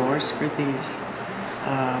open doors for these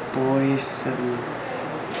boys, and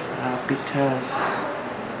because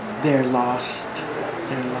they're lost.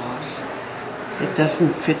 They're lost. It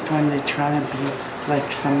doesn't fit when they try to be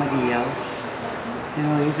like somebody else. You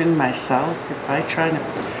know, even myself, if I try to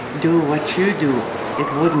do what you do, it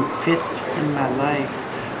wouldn't fit in my life.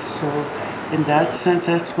 So in that sense,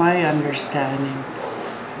 that's my understanding,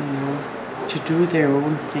 you know, to do their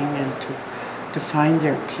own thing and to find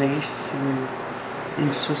their place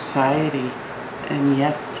in society, and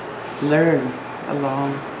yet learn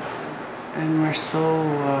along. And we're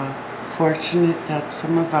so fortunate that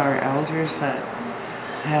some of our elders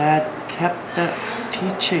had kept the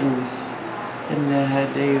teachings, and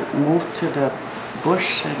they moved to the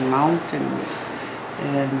bush and mountains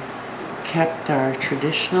and kept our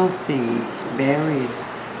traditional things buried.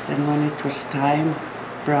 And when it was time,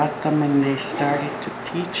 brought them and they started to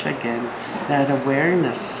teach again. That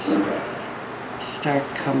awareness start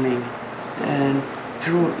coming, and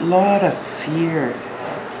through a lot of fear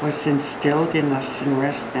was instilled in us in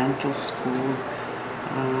residential school.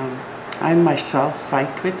 I myself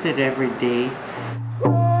fight with it every day.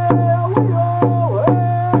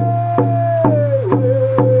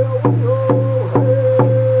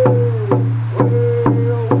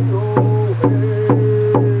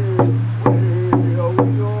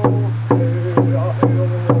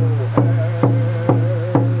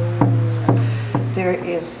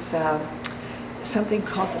 Something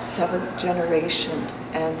called the seventh generation,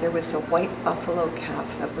 and there was a white buffalo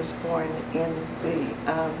calf that was born in the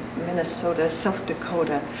Minnesota, South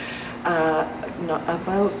Dakota,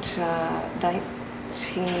 about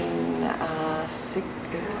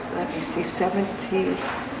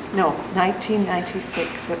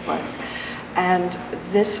 1996 it was. And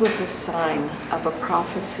this was a sign of a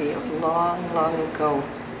prophecy of long, long ago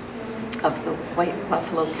of the white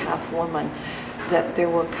buffalo calf woman, that there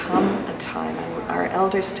will come a time, and our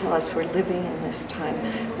elders tell us we're living in this time,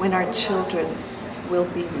 when our children will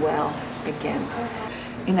be well again.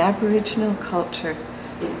 In Aboriginal culture,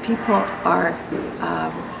 people are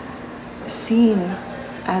seen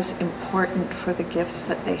as important for the gifts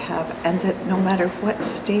that they have, and that no matter what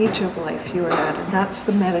stage of life you are at, and that's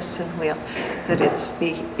the medicine wheel, that it's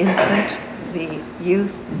the infant, the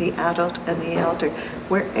youth, the adult, and the elder,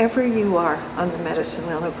 wherever you are on the medicine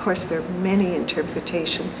wheel. And of course, there are many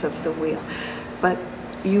interpretations of the wheel, but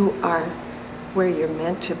you are where you're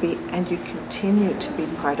meant to be, and you continue to be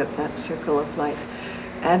part of that circle of life.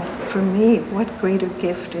 And for me, what greater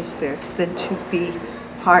gift is there than to be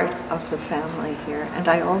part of the family here? And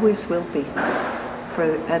I always will be.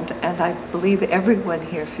 And I believe everyone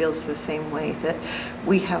here feels the same way, that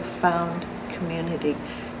we have found community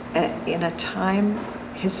in a time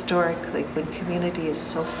historically when community is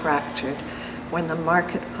so fractured, when the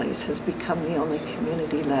marketplace has become the only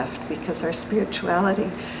community left, because our spirituality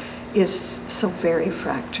is so very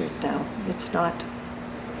fractured now. It's not,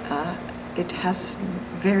 it has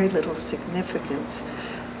very little significance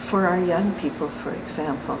for our young people, for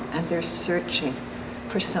example, and they're searching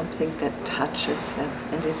for something that touches them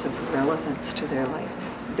and is of relevance to their life.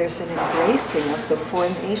 There's an embracing of the four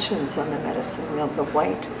nations on the medicine wheel: the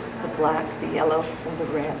white, the black, the yellow, and the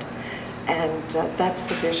red. And that's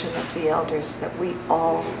the vision of the elders, that we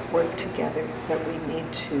all work together, that we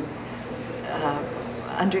need to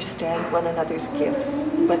understand one another's gifts,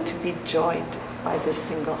 but to be joined by this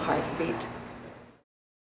single heartbeat.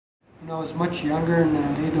 When I was much younger,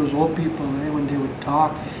 and those old people, when they would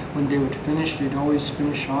talk, when they would finish, they'd always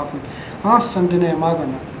finish off with, Sandine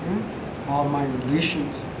Magana, all my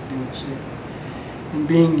relations, they would say. And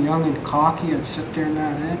being young and cocky, I'd sit there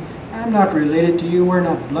and I'm not related to you, we're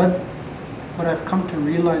not blood, but I've come to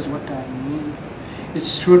realize what that means.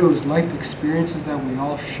 It's through those life experiences that we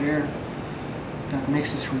all share that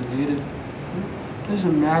makes us related. It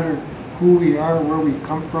doesn't matter who we are, where we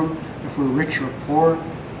come from, if we're rich or poor.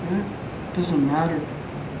 It doesn't matter.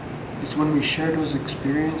 It's when we share those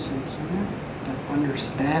experiences, that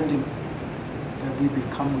understanding, that we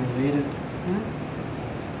become related.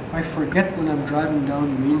 I forget when I'm driving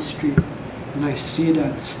down Main Street and I see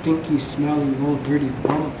that stinky, smelly, old, dirty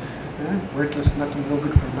bum, worthless, nothing, no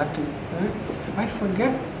good for nothing. I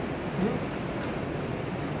forget.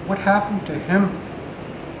 What happened to him?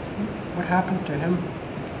 What happened to him?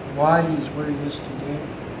 Why he's where he is today?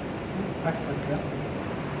 I forget.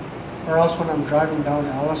 Or else when I'm driving down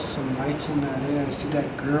Alice some nights in that area, I see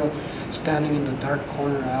that girl standing in the dark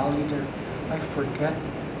corner alley there. I forget.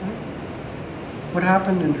 What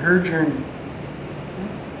happened in her journey?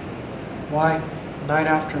 Why, night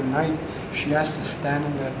after night, she has to stand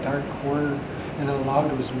in that dark corner and allow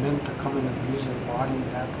those men to come and abuse her body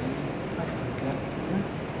in that way? I forget.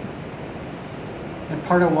 And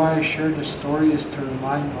part of why I share this story is to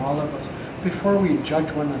remind all of us, before we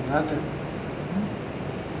judge one another,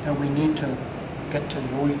 that we need to get to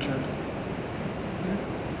know each other,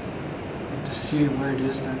 and to see where it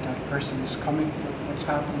is that that person is coming from, what's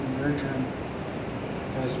happening in their journey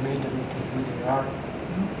that has made them into who they are.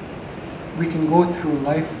 We can go through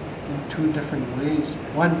life in two different ways.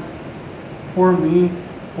 One, poor me,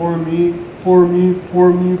 poor me, poor me,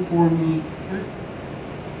 poor me, poor me.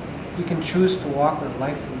 We can choose to walk our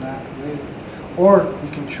life in that way, or we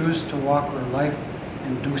can choose to walk our life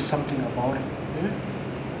and do something about it.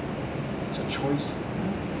 It's a choice.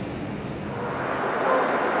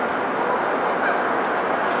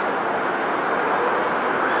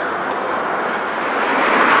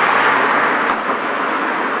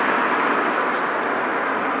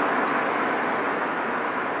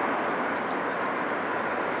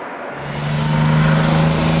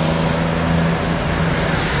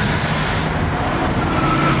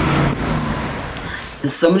 And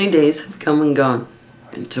so many days have come and gone,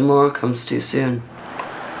 and tomorrow comes too soon.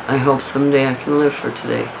 I hope someday I can live for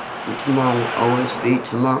today, and tomorrow will always be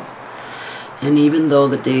tomorrow. And even though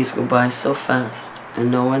the days go by so fast, I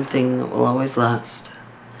know one thing that will always last: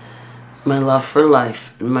 my love for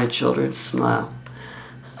life and my children's smile.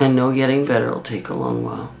 I know getting better will take a long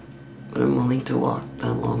while, but I'm willing to walk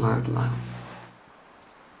that long, hard mile.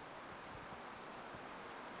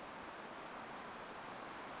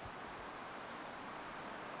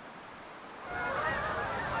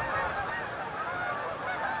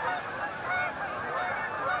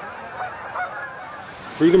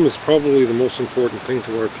 Freedom is probably the most important thing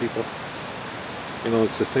to our people. You know,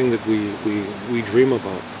 it's the thing that we dream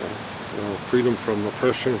about. You know, freedom from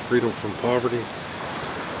oppression, freedom from poverty,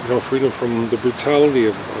 you know, freedom from the brutality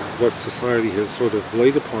of what society has sort of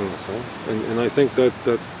laid upon us. And I think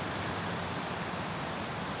that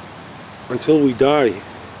until we die,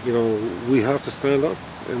 you know, we have to stand up,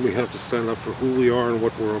 and we have to stand up for who we are and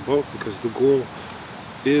what we're about, because the goal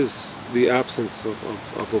is the absence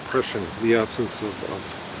of oppression, the absence of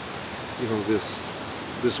you know,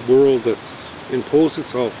 this world that's imposed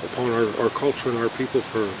itself upon our culture and our people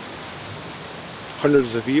for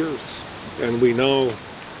hundreds of years. And we now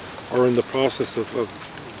are in the process of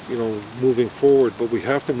you know, moving forward, but we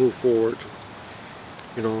have to move forward,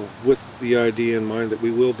 you know, with the idea in mind that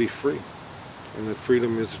we will be free and that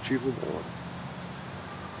freedom is achievable.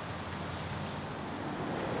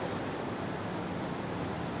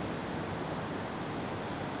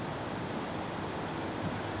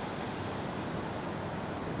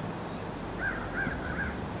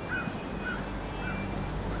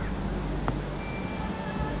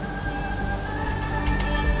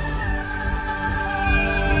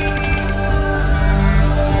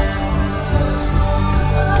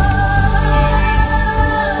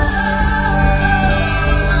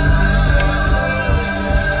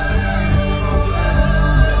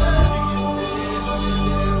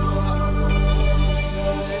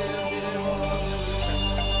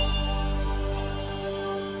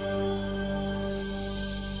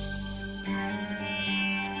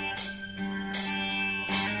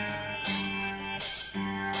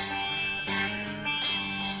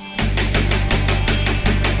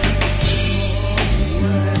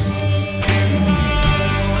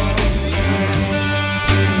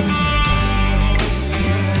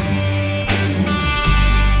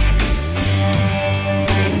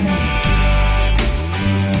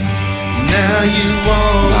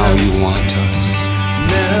 Now you want us.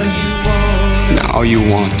 Now you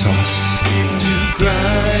want us. To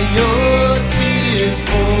cry your tears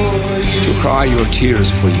for you. To cry your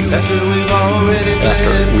tears for you.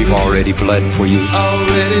 After we've already bled for you.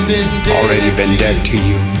 Already been dead to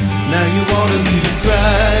you. Now you want us to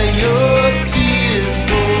cry your tears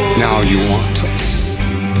for you. Now you want us.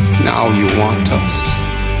 Now you want us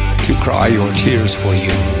to cry your tears for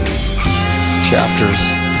you. Chapters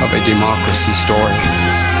of a democracy story,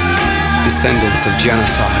 descendants of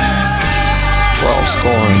genocide. 12 score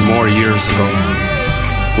and more years ago,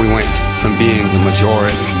 we went from being the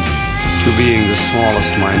majority to being the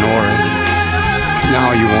smallest minority.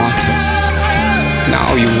 Now you want us. Now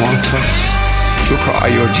you want us to cry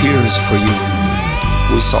your tears for you.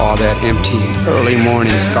 We saw that empty early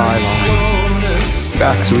morning skyline.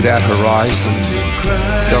 Back through that horizon,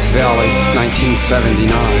 Duck Valley,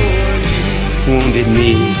 1979. Wounded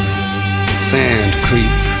Knee, Sand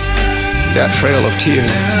Creek, that trail of tears.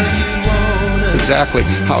 Exactly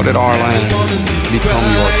how did our land become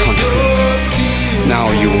your country?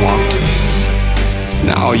 Now you want us.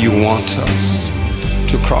 Now you want us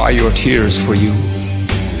to cry your tears for you,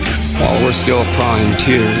 while we're still crying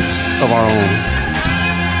tears of our own.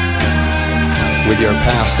 With your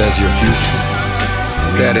past as your future,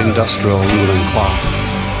 that industrial ruling class,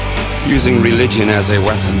 using religion as a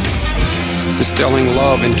weapon, distilling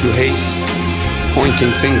love into hate,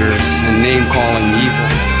 pointing fingers and name-calling evil,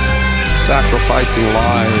 sacrificing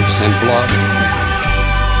lives and blood,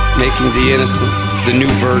 making the innocent the new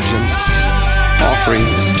virgins,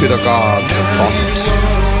 offerings to the gods of profit.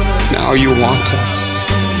 Now you want us.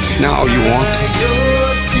 Now you want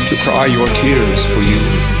us to cry your tears for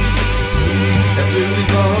you.